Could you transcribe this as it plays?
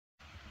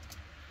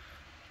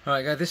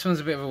Alright guys, this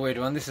one's a bit of a weird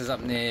one. This is up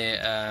near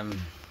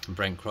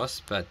Brent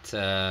Cross, but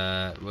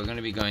we're going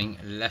to be going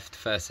left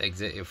first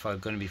exit. If I'm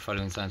going to be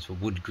following signs for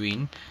Wood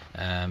Green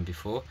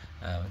before.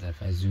 I don't know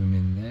if I zoom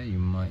in there, you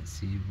might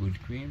see Wood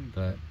Green,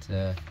 but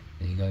there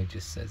you go, it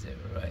just says it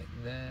right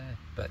there.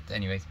 But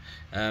anyways,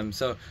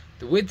 so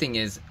the weird thing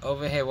is,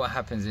 over here what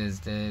happens is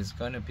there's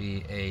going to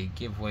be a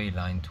giveaway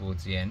line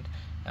towards the end.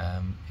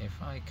 If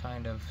I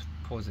kind of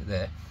pause it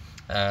there,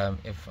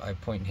 if I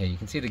point here, you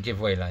can see the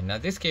giveaway line. Now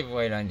this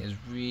giveaway line is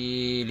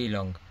really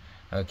long.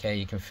 Okay,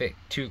 you can fit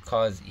 2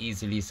 cars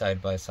easily side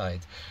by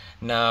side.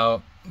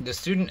 Now the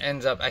student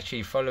ends up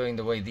actually following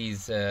the way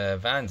these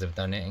vans have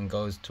done it and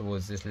goes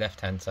towards this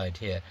left hand side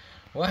here.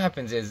 What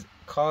happens is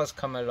cars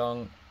come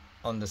along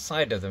on the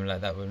side of them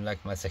like that,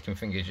 like my second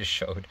finger just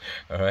showed.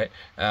 All right,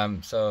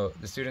 so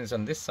the student's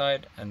on this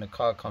side and the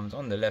car comes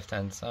on the left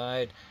hand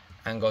side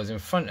and goes in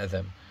front of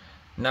them.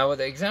 Now what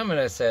the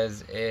examiner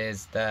says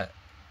is that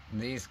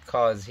these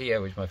cars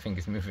here, which my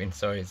finger's moving,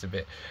 sorry, it's a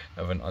bit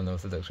of an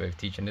unorthodox way of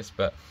teaching this,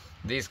 but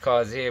these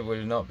cars here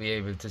will not be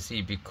able to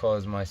see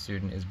because my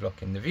student is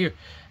blocking the view.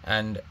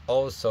 And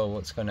also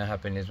what's going to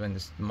happen is when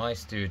my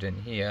student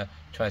here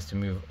tries to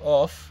move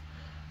off,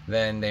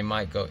 then they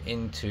might go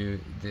into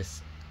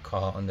this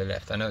car on the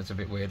left. I know it's a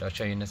bit weird, I'll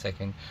show you in a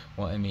second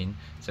what I mean.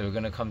 So we're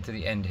going to come to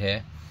the end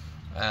here,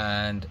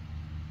 and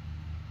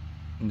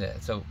there.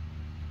 So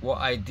what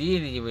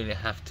ideally you will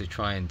have to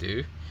try and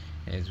do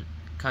is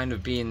kind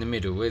of be in the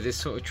middle where this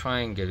sort of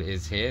triangle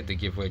is here, the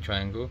giveaway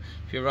triangle.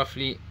 If you're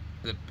roughly,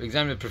 the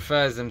examiner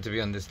prefers them to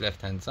be on this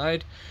left hand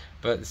side,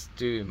 but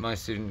my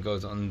student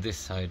goes on this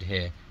side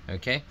here,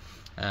 okay,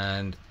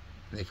 and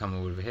they come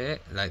over here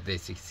like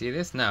this. You can see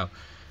this. Now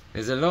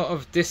there's a lot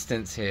of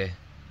distance here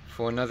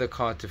for another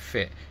car to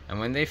fit, and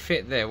when they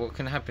fit there, what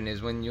can happen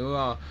is when you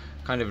are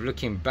kind of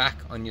looking back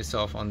on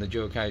yourself on the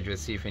dual carriageway to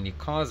see if any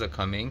cars are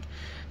coming,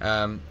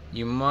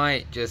 you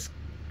might just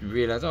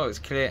realize, oh, it's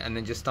clear, and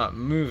then just start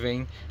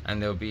moving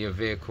and there'll be a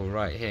vehicle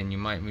right here and you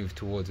might move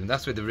towards them.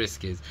 That's where the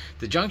risk is.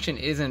 The junction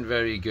isn't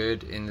very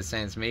good in the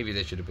sense maybe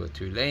they should have put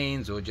 2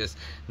 lanes or just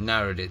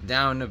narrowed it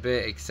down a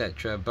bit,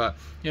 etc. But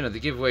you know, the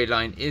giveaway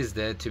line is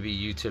there to be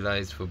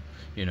utilized for,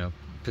 you know,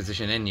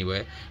 position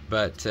anywhere.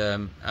 But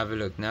have a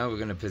look now. We're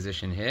going to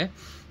position here.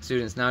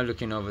 Students now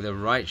looking over the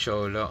right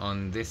shoulder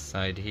on this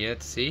side here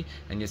to see,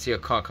 and you see a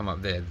car come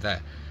up there.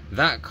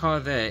 That car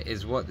there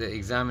is what the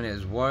examiner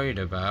is worried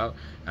about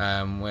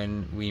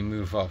when we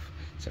move off.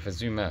 So if I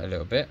zoom out a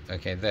little bit,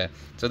 okay, there.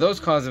 So those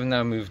cars have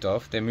now moved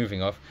off, they're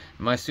moving off.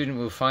 My student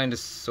will find a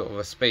sort of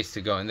a space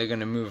to go, and they're going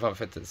to move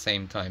off at the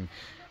same time.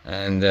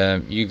 And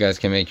you guys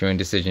can make your own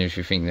decision if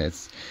you think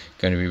that's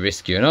going to be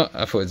risky or not.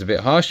 I thought it's a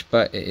bit harsh,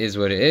 but it is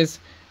what it is.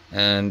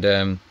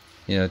 And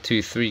you know,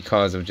 3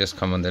 cars have just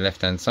come on the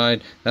left hand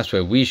side. That's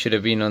where we should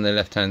have been, on the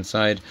left hand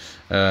side.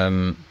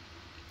 And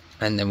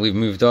then we've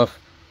moved off,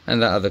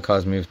 and that other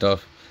car's moved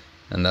off,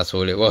 and that's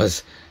all it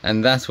was.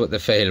 And that's what the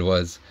fail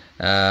was.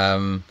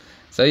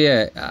 So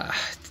yeah,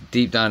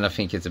 deep down I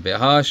think it's a bit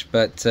harsh,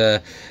 but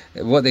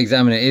what the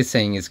examiner is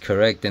saying is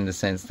correct in the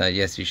sense that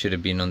yes, you should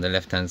have been on the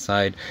left hand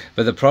side.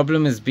 But the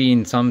problem has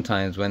been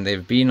sometimes when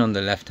they've been on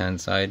the left hand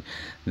side,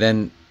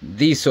 then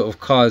these sort of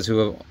cars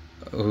who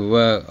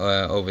were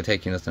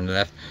overtaking us on the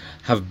left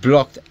have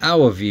blocked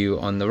our view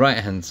on the right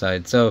hand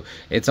side. So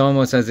it's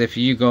almost as if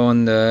you go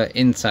on the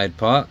inside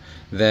part,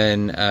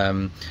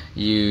 then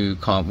you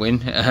can't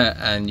win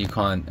and you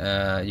can't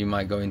you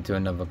might go into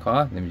another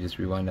car. Let me just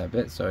rewind that a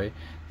bit, sorry.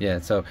 Yeah,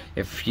 so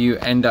if you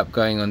end up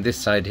going on this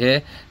side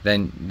here,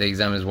 then the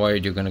examiner's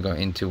worried you're going to go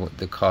into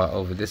the car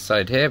over this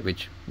side here,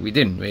 which we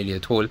didn't really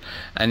at all.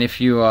 And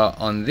if you are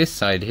on this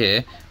side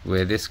here,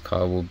 where this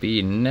car will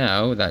be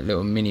now, that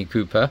little Mini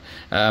Cooper,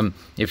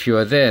 if you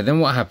are there, then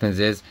what happens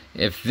is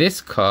if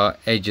this car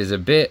edges a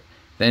bit,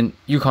 then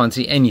you can't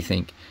see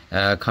anything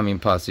coming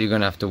past, so you're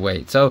gonna have to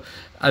wait. So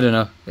I don't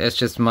know, it's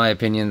just my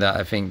opinion that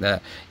I think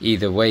that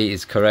either way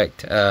is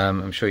correct.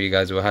 I'm sure you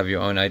guys will have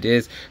your own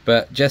ideas,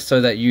 but just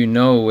so that you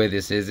know where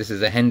this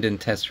is a Hendon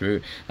test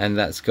route, and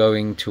that's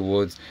going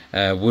towards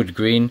Wood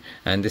Green,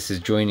 and this is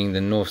joining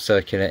the North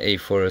Circular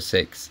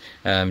A406,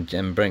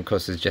 and Brent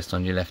Cross is just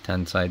on your left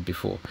hand side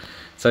before.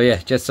 So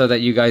yeah, just so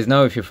that you guys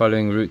know, if you're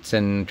following routes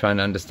and trying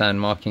to understand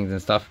markings and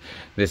stuff,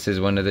 this is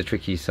one of the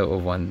tricky sort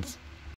of ones.